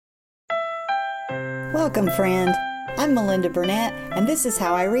Welcome, friend. I'm Melinda Burnett, and this is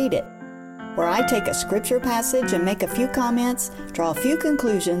How I Read It, where I take a scripture passage and make a few comments, draw a few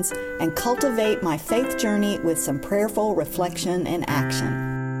conclusions, and cultivate my faith journey with some prayerful reflection and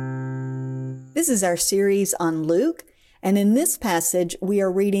action. This is our series on Luke, and in this passage, we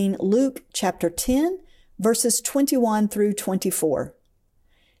are reading Luke chapter 10, verses 21 through 24.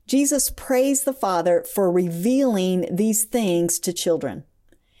 Jesus praised the Father for revealing these things to children.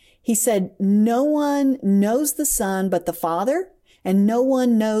 He said, "No one knows the Son but the Father, and no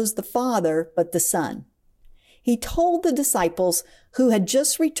one knows the Father but the Son." He told the disciples who had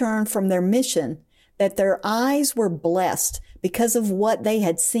just returned from their mission that their eyes were blessed because of what they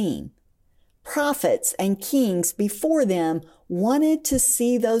had seen. Prophets and kings before them wanted to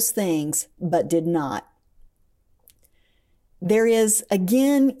see those things, but did not. There is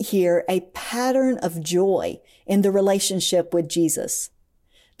again here a pattern of joy in the relationship with Jesus.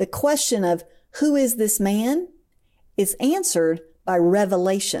 The question of who is this man is answered by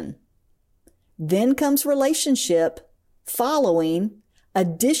revelation. Then comes relationship, following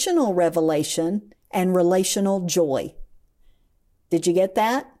additional revelation and relational joy. Did you get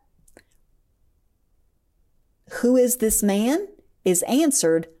that? Who is this man is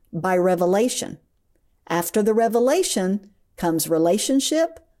answered by revelation. After the revelation comes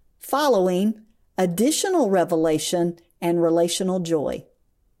relationship, following additional revelation and relational joy.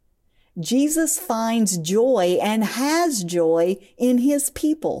 Jesus finds joy and has joy in his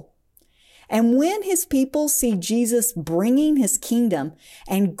people. And when his people see Jesus bringing his kingdom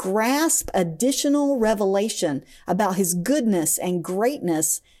and grasp additional revelation about his goodness and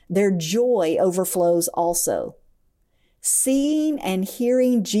greatness, their joy overflows also. Seeing and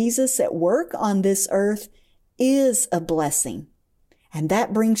hearing Jesus at work on this earth is a blessing, and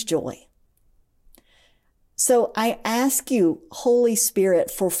that brings joy. So I ask you, Holy Spirit,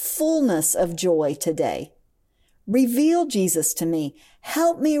 for fullness of joy today. Reveal Jesus to me.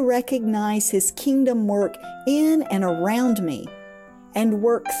 Help me recognize his kingdom work in and around me and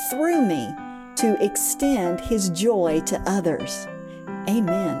work through me to extend his joy to others.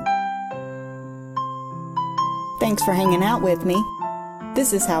 Amen. Thanks for hanging out with me.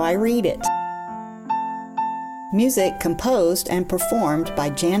 This is How I Read It. Music composed and performed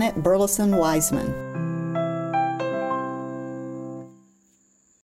by Janet Burleson Wiseman.